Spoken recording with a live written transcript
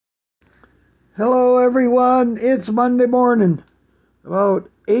Hello everyone, it's Monday morning,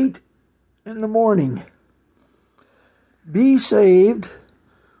 about 8 in the morning. Be saved,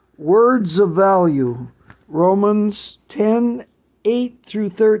 words of value, Romans 10, 8 through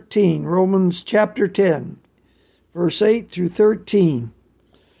 13, Romans chapter 10, verse 8 through 13.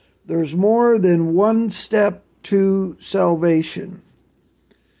 There's more than one step to salvation.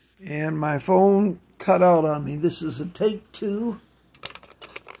 And my phone cut out on me. This is a take 2.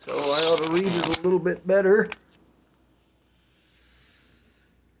 So I ought to read it a little bit better.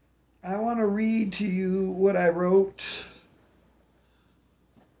 I want to read to you what I wrote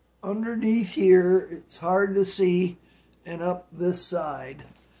underneath here. It's hard to see, and up this side.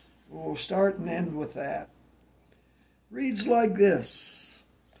 We'll start and end with that. Reads like this.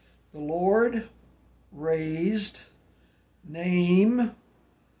 The Lord raised, name,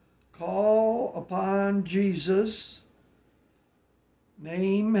 call upon Jesus.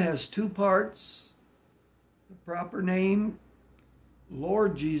 Name has two parts. The proper name,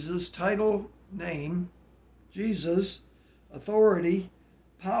 Lord Jesus. Title, name, Jesus. Authority,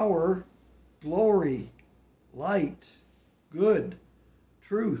 power, glory, light, good,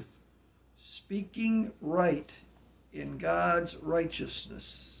 truth, speaking right in God's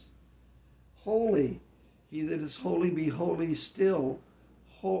righteousness. Holy, he that is holy be holy still.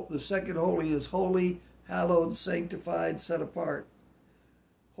 The second holy is holy, hallowed, sanctified, set apart.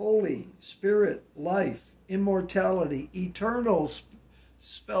 Holy, Spirit, life, immortality, eternal,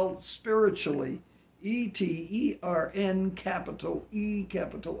 spelled spiritually, E-T-E-R-N, capital E,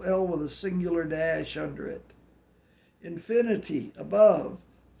 capital L with a singular dash under it. Infinity, above,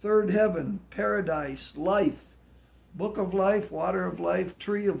 third heaven, paradise, life, book of life, water of life,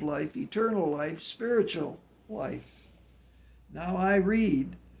 tree of life, eternal life, spiritual life. Now I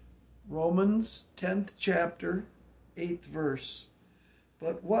read Romans 10th chapter, 8th verse.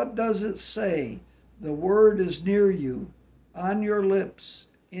 But what does it say? The word is near you, on your lips,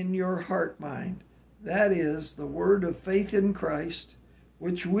 in your heart mind. That is the word of faith in Christ,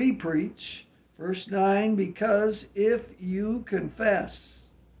 which we preach. Verse 9, because if you confess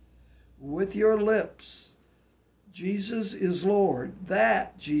with your lips Jesus is Lord,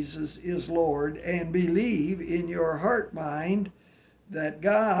 that Jesus is Lord, and believe in your heart mind that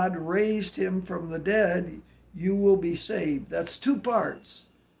God raised him from the dead, you will be saved. That's two parts.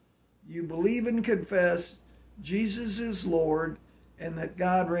 You believe and confess Jesus is Lord and that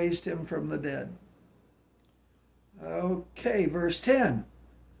God raised him from the dead. Okay, verse 10.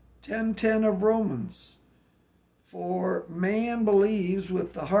 10:10 of Romans. For man believes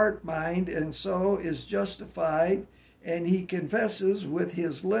with the heart mind and so is justified, and he confesses with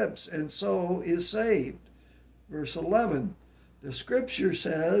his lips and so is saved. Verse 11. The scripture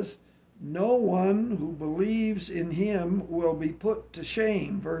says, no one who believes in him will be put to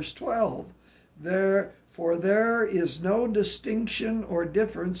shame. Verse 12, for there is no distinction or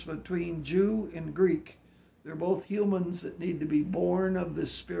difference between Jew and Greek. They're both humans that need to be born of the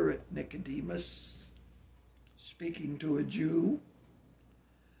Spirit, Nicodemus, speaking to a Jew.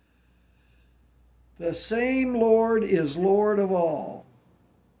 The same Lord is Lord of all,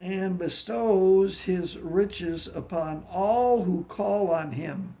 and bestows his riches upon all who call on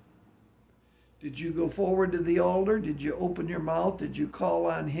him. Did you go forward to the altar? Did you open your mouth? Did you call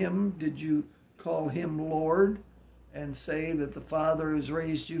on him? Did you call him Lord and say that the Father has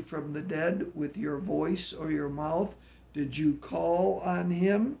raised you from the dead with your voice or your mouth? Did you call on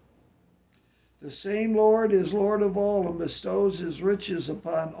him? The same Lord is Lord of all and bestows his riches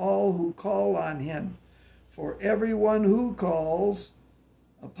upon all who call on him. For everyone who calls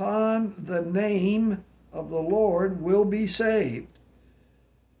upon the name of the Lord will be saved.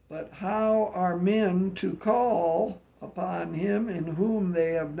 But how are men to call upon him in whom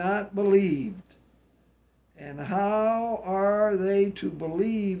they have not believed? And how are they to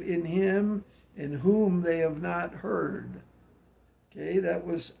believe in him in whom they have not heard? Okay, that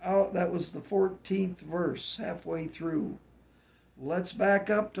was the 14th verse, halfway through. Let's back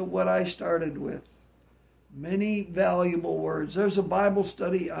up to what I started with. Many valuable words. There's a Bible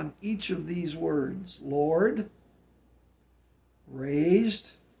study on each of these words. Lord,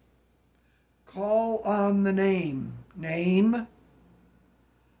 raised, call on the name. Name,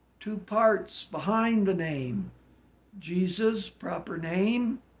 two parts behind the name. Jesus, proper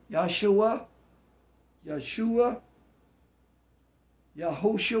name. Yeshua,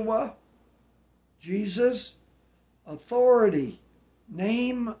 Yahoshua, Jesus. Authority,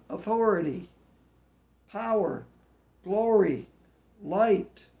 name, authority. Power, glory,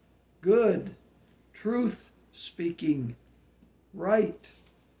 light, good, truth speaking, right.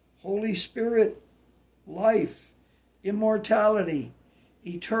 Holy Spirit, life, immortality,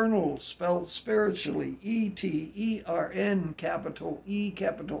 Eternal, spelled spiritually, E-T-E-R-N, capital E,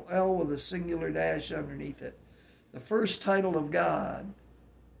 capital L with a singular dash underneath it. The first title of God.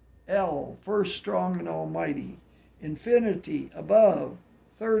 L, first strong and almighty. Infinity, above.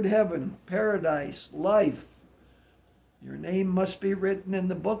 Third heaven, paradise, life. Your name must be written in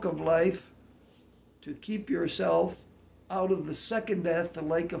the book of life to keep yourself out of the second death, the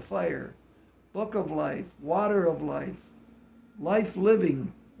lake of fire. Book of life, water of life, life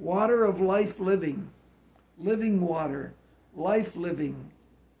living, water of life living, living water, life living,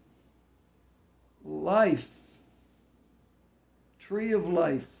 life, tree of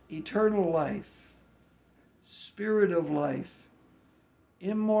life, eternal life, spirit of life,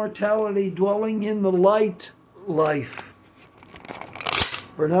 immortality dwelling in the light life.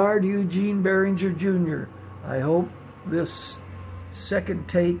 Bernard Eugene Behringer Jr. I hope this second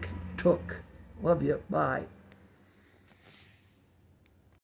take took. Love you. Bye.